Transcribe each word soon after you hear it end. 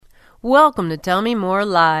Welcome to Tell Me More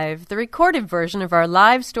Live, the recorded version of our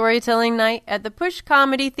live storytelling night at the Push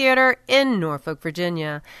Comedy Theater in Norfolk,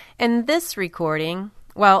 Virginia. And this recording,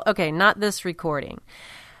 not this recording.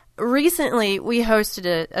 Recently, we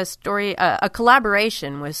hosted a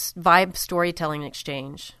collaboration with Vibe Storytelling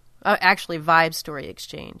Exchange. Vibe Story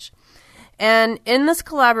Exchange. And in this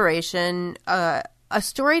collaboration, a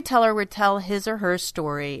storyteller would tell his or her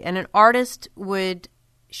story, and an artist would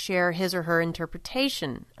share his or her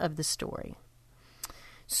interpretation of the story.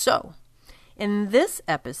 So, in this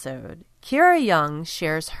episode, Kira Young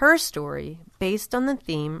shares her story based on the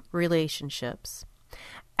theme relationships.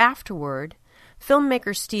 Afterward,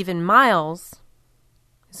 filmmaker Stephen Miles,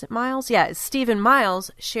 Stephen Miles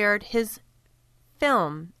shared his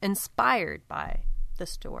film inspired by the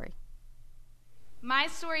story. My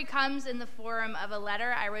story comes in the form of a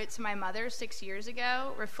letter I wrote to my mother 6 years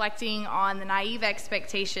ago, reflecting on the naive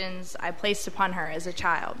expectations I placed upon her as a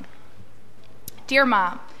child. Dear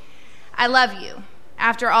Mom, I love you.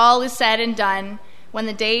 After all is said and done, when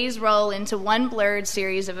the days roll into one blurred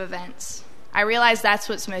series of events, I realize that's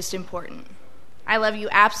what's most important. I love you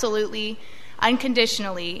absolutely,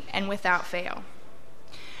 unconditionally, and without fail.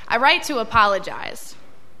 I write to apologize.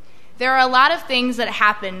 There are a lot of things that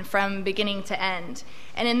happen from beginning to end,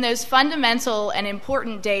 and in those fundamental and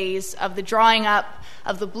important days of the drawing up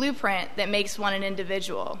of the blueprint that makes one an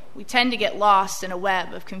individual, we tend to get lost in a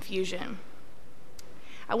web of confusion.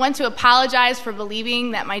 I want to apologize for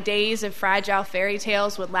believing that my days of fragile fairy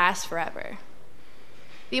tales would last forever.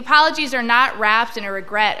 The apologies are not wrapped in a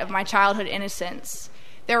regret of my childhood innocence.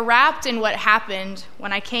 They're wrapped in what happened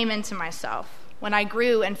when I came into myself, when I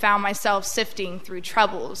grew and found myself sifting through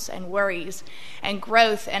troubles and worries and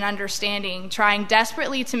growth and understanding, trying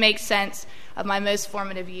desperately to make sense of my most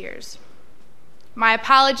formative years. My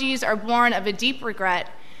apologies are born of a deep regret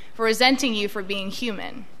for resenting you for being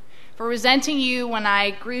human, for resenting you when I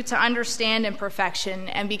grew to understand imperfection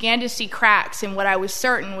and began to see cracks in what I was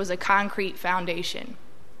certain was a concrete foundation.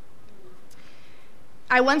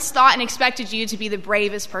 I once thought and expected you to be the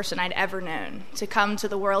bravest person I'd ever known, to come to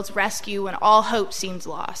the world's rescue when all hope seemed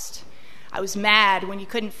lost. I was mad when you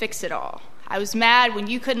couldn't fix it all. I was mad when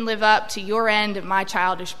you couldn't live up to your end of my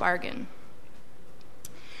childish bargain.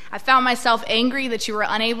 I found myself angry that you were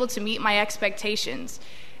unable to meet my expectations,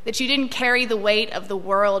 that you didn't carry the weight of the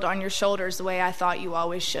world on your shoulders the way I thought you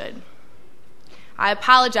always should. I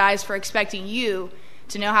apologize for expecting you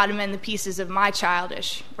to know how to mend the pieces of my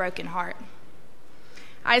childish, broken heart.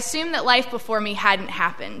 I assumed that life before me hadn't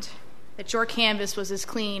happened, that your canvas was as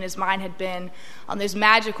clean as mine had been on those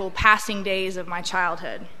magical passing days of my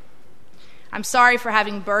childhood. I'm sorry for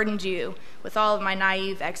having burdened you with all of my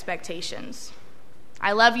naive expectations.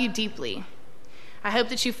 I love you deeply. I hope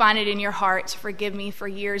that you find it in your heart to forgive me for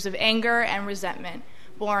years of anger and resentment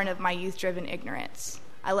born of my youth-driven ignorance.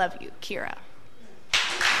 I love you, Kira.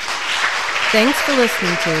 Thanks for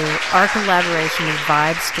listening to our collaboration with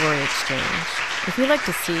Vibe Story Exchange. If you'd like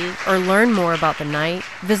to see or learn more about the night,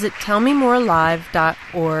 visit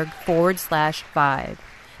tellmemorelive.org/vibe.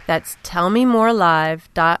 That's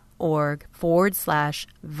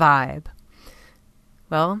tellmemorelive.org/vibe.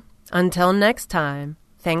 Well, until next time,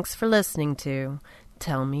 thanks for listening to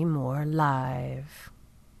Tell Me More Live.